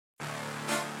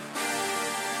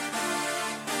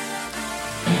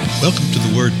Welcome to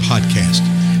the Word Podcast.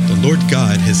 The Lord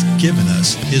God has given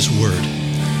us His Word.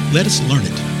 Let us learn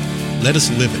it. Let us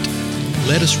live it.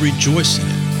 Let us rejoice in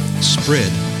it.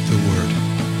 Spread the Word.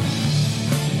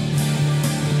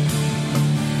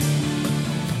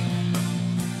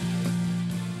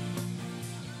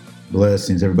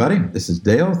 Blessings, everybody. This is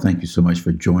Dale. Thank you so much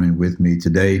for joining with me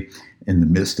today in the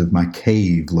midst of my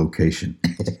cave location.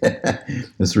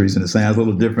 That's the reason it sounds a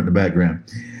little different in the background.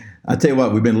 I tell you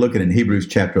what, we've been looking in Hebrews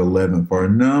chapter 11 for a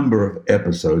number of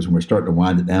episodes, and we're starting to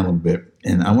wind it down a little bit.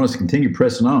 And I want us to continue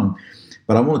pressing on,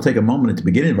 but I want to take a moment at the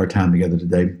beginning of our time together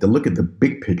today to look at the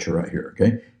big picture right here,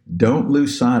 okay? Don't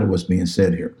lose sight of what's being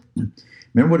said here.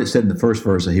 Remember what it said in the first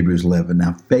verse of Hebrews 11.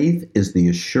 Now, faith is the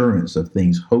assurance of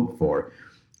things hoped for,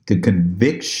 the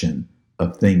conviction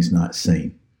of things not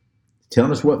seen.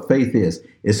 Telling us what faith is.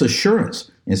 It's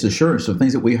assurance. It's assurance of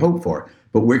things that we hope for.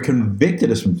 But we're convicted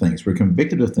of some things. We're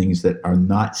convicted of things that are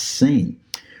not seen.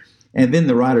 And then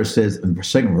the writer says in the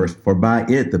second verse, for by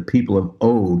it the people of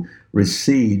old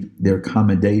received their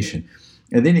commendation.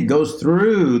 And then it goes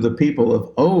through the people of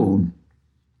old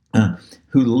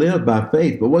who lived by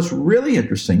faith. But what's really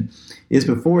interesting is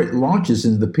before it launches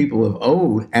into the people of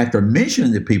old, after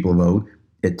mentioning the people of old,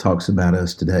 it talks about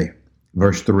us today.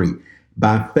 Verse 3,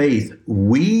 by faith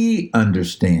we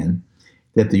understand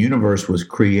that the universe was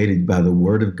created by the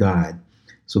word of God,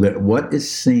 so that what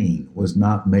is seen was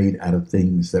not made out of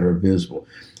things that are visible.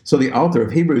 So the author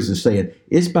of Hebrews is saying,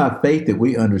 it's by faith that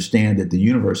we understand that the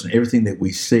universe and everything that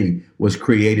we see was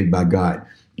created by God,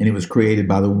 and it was created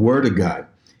by the word of God.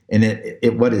 And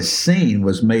what is seen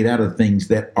was made out of things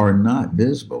that are not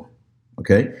visible,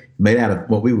 okay? Made out of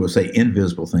what we will say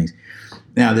invisible things.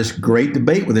 Now, this great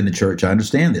debate within the church, I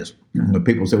understand this. When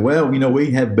people say, well,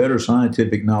 we have better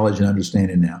scientific knowledge and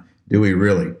understanding now. Do we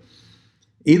really?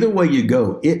 Either way you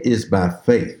go, it is by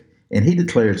faith. And he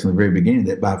declares from the very beginning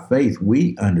that by faith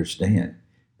we understand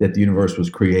that the universe was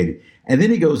created. And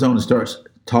then he goes on and starts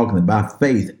talking about by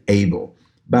faith Abel,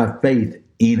 by faith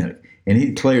Enoch. And he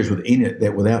declares with Enoch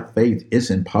that without faith it's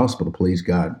impossible to please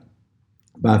God.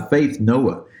 By faith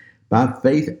Noah, by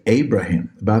faith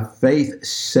Abraham, by faith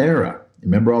Sarah.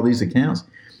 Remember all these accounts?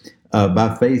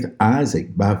 By faith,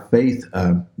 Isaac, by faith,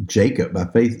 Jacob, by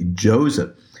faith,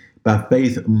 Joseph, by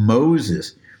faith,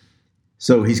 Moses.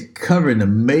 So he's covering the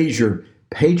major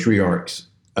patriarchs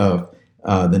of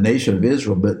the nation of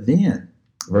Israel. But then,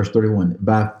 verse 31,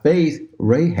 by faith,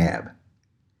 Rahab.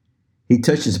 He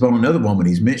touches upon another woman.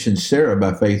 He's mentioned Sarah,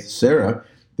 by faith, Sarah,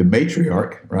 the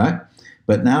matriarch, right?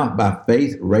 But now, by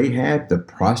faith, Rahab, the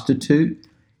prostitute,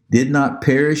 did not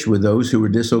perish with those who were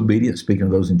disobedient, speaking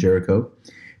of those in Jericho,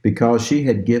 because she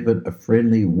had given a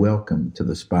friendly welcome to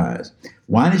the spies.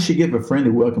 Why did she give a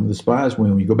friendly welcome to the spies?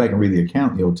 When you go back and read the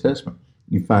account in the Old Testament,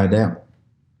 you find out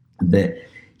that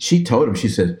she told them, she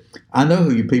said, I know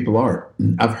who you people are.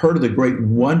 I've heard of the great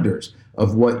wonders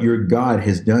of what your God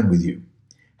has done with you,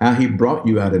 how he brought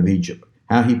you out of Egypt,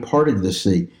 how he parted the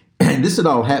sea. And this had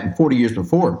all happened 40 years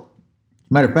before.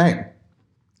 Matter of fact,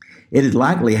 it had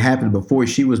likely happened before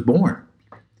she was born,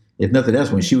 if nothing else,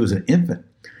 when she was an infant.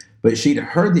 But she'd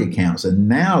heard the accounts, and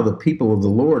now the people of the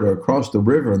Lord are across the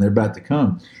river, and they're about to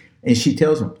come. And she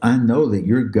tells them, I know that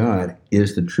your God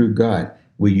is the true God.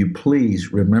 Will you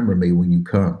please remember me when you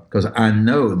come? Because I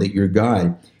know that your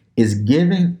God is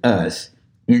giving us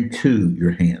into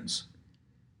your hands.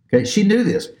 Okay, she knew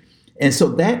this. And so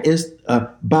that is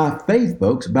by faith,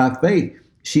 folks. By faith,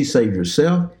 she saved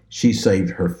herself. She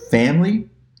saved her family.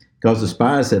 Because the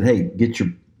spies said, hey, get your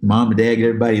mom and dad, get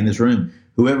everybody in this room.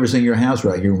 Whoever's in your house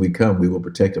right here, when we come, we will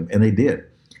protect them. And they did.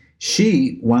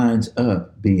 She winds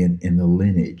up being in the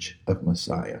lineage of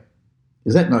Messiah.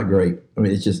 Is that not great? I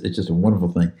mean, it's just a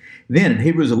wonderful thing. Then in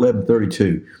Hebrews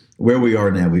 11:32, where we are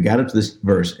now, we got up to this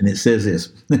verse, and it says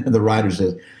this. The writer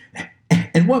says,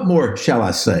 and what more shall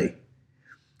I say?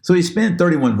 So he spent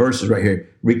 31 verses right here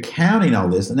recounting all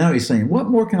this. And now he's saying, what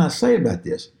more can I say about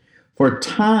this? For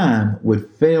time would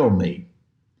fail me.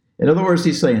 In other words,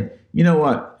 he's saying, you know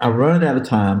what? I'm running out of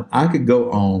time. I could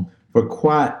go on for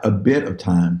quite a bit of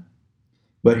time.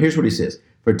 But here's what he says.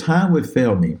 For time would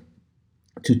fail me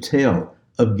to tell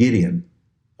of Gideon,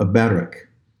 of Barak,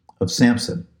 of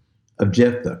Samson, of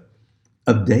Jephthah,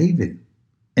 of David,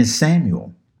 and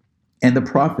Samuel, and the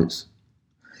prophets.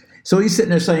 So he's sitting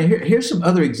there saying, here's some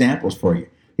other examples for you.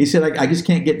 He said, I just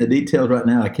can't get into the details right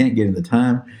now. I can't get into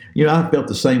time. I felt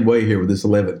the same way here with this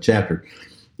 11th chapter.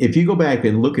 If you go back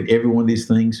and look at every one of these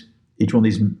things, each one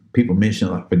of these people mentioned,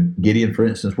 like for Gideon, for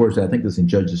instance, where's that? I think that's in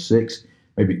Judges 6,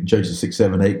 maybe Judges 6,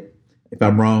 7, 8. If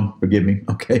I'm wrong, forgive me,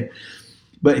 okay?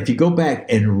 But if you go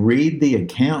back and read the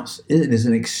accounts, it is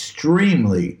an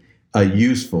extremely a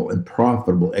useful and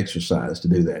profitable exercise to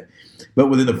do that. But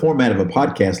within the format of a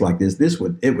podcast like this,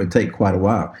 it would take quite a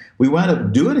while. We wound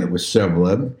up doing it with several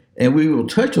of them, and we will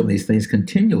touch on these things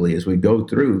continually as we go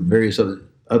through various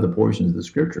other portions of the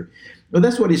scripture. But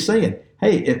that's what he's saying.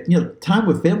 Hey, if, time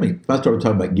with family. If I started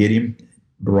talking about Gideon,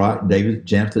 Barak, David,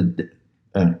 Jephthah,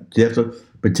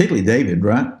 particularly David,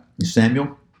 right?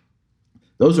 Samuel.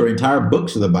 Those are entire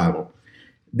books of the Bible.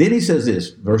 Then he says this,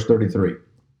 verse 33.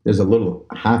 There's a little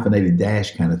hyphenated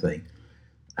dash kind of thing.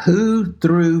 Who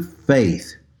through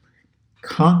faith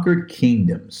conquered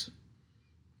kingdoms,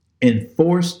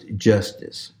 enforced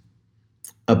justice,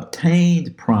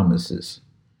 obtained promises,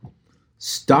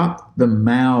 stopped the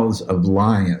mouths of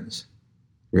lions.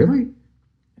 Really?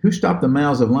 Who stopped the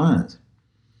mouths of lions?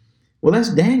 Well,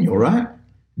 that's Daniel, right?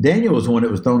 Daniel was one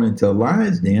that was thrown into a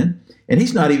lion's den, and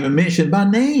he's not even mentioned by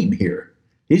name here.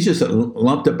 He's just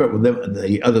lumped up with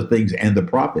the other things and the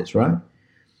prophets, right?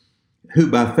 Who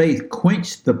by faith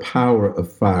quenched the power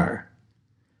of fire,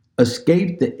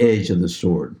 escaped the edge of the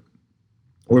sword,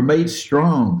 were made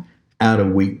strong out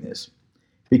of weakness,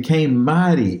 became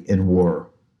mighty in war,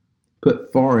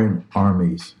 put foreign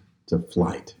armies to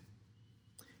flight.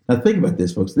 Now think about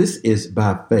this, folks. This is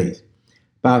by faith.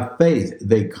 By faith,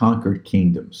 they conquered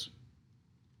kingdoms.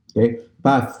 Okay?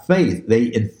 By faith,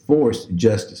 they enforced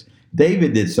justice.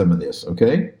 David did some of this,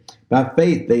 okay? By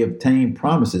faith, they obtained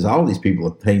promises. All these people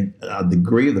obtained a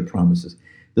degree of the promises.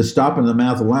 The stopping of the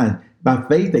mouth of lions. By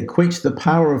faith, they quenched the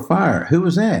power of fire. Who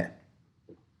was that?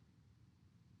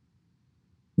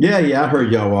 Yeah, I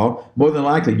heard y'all all. More than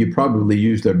likely, you probably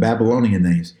used their Babylonian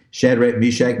names. Shadrach,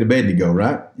 Meshach, and Abednego,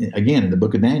 right? Again, in the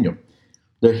book of Daniel.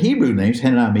 Their Hebrew names,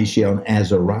 Hananiah, Mishael, and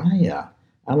Azariah.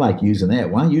 I like using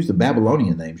that. Why use the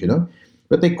Babylonian names,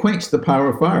 But they quenched the power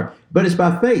of fire. But it's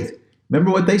by faith.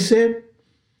 Remember what they said?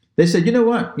 They said, you know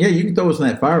what? Yeah, you can throw us in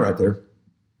that fire right there.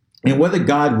 And whether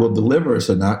God will deliver us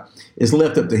or not is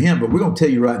left up to him. But we're going to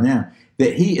tell you right now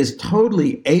that he is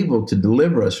totally able to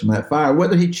deliver us from that fire,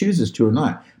 whether he chooses to or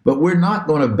not. But we're not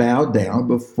going to bow down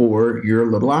before your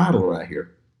little idol right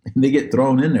here. And they get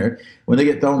thrown in there. When they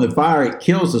get thrown in the fire, it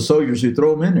kills the soldiers who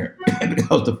throw them in there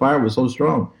because the fire was so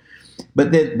strong.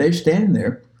 But then they're standing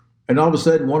there, and all of a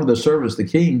sudden, one of the servants, the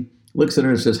king, looks at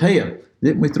her and says, hey,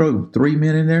 didn't we throw 3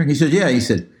 men in there? He said, yeah. He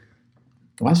said,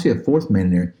 well, I see a 4th man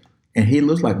in there, and he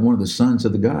looks like one of the sons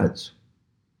of the gods.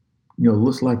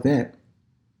 Looks like that.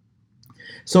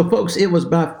 So, folks, it was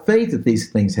by faith that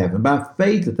these things happened, by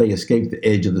faith that they escaped the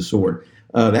edge of the sword.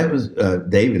 That was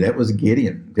David. That was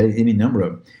Gideon. Any number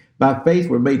of them. By faith,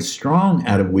 we're made strong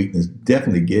out of weakness.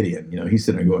 Definitely Gideon. He's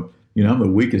sitting there going, I'm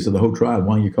the weakest of the whole tribe.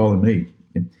 Why are you calling me?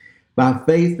 By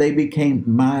faith, they became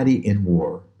mighty in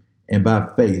war. And by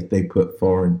faith, they put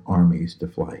foreign armies to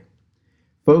flight.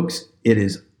 Folks, it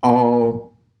is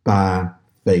all by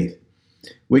faith.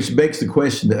 Which begs the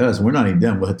question to us, and we're not even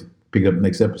done. We'll have to pick up the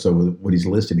next episode with what he's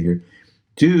listed here.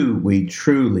 Do we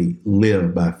truly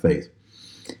live by faith?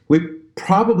 We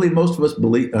probably, most of us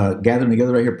believe, gathering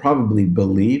together right here, probably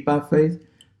believe by faith.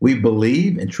 We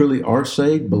believe and truly are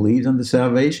saved, believe unto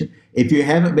salvation. If you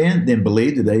haven't been, then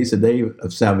believe today is the day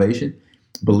of salvation.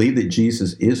 Believe that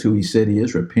Jesus is who he said he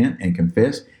is. Repent and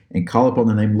confess and call upon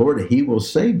the name of the Lord, and he will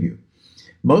save you.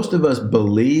 Most of us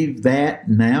believe that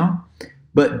now,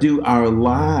 but do our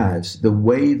lives, the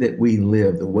way that we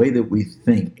live, the way that we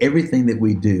think, everything that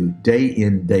we do day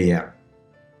in, day out,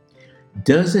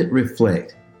 does it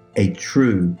reflect a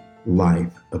true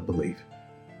life of belief?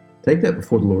 Take that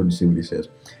before the Lord and see what he says.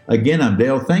 Again, I'm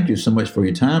Dale. Thank you so much for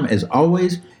your time. As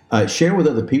always, share with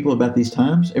other people about these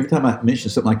times. Every time I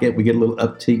mention something like that, we get a little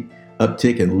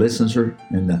uptick in listeners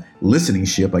and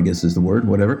listening-ship, I guess is the word,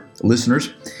 whatever,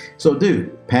 listeners. So do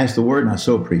pass the word, and I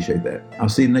so appreciate that. I'll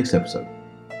see you in the next episode.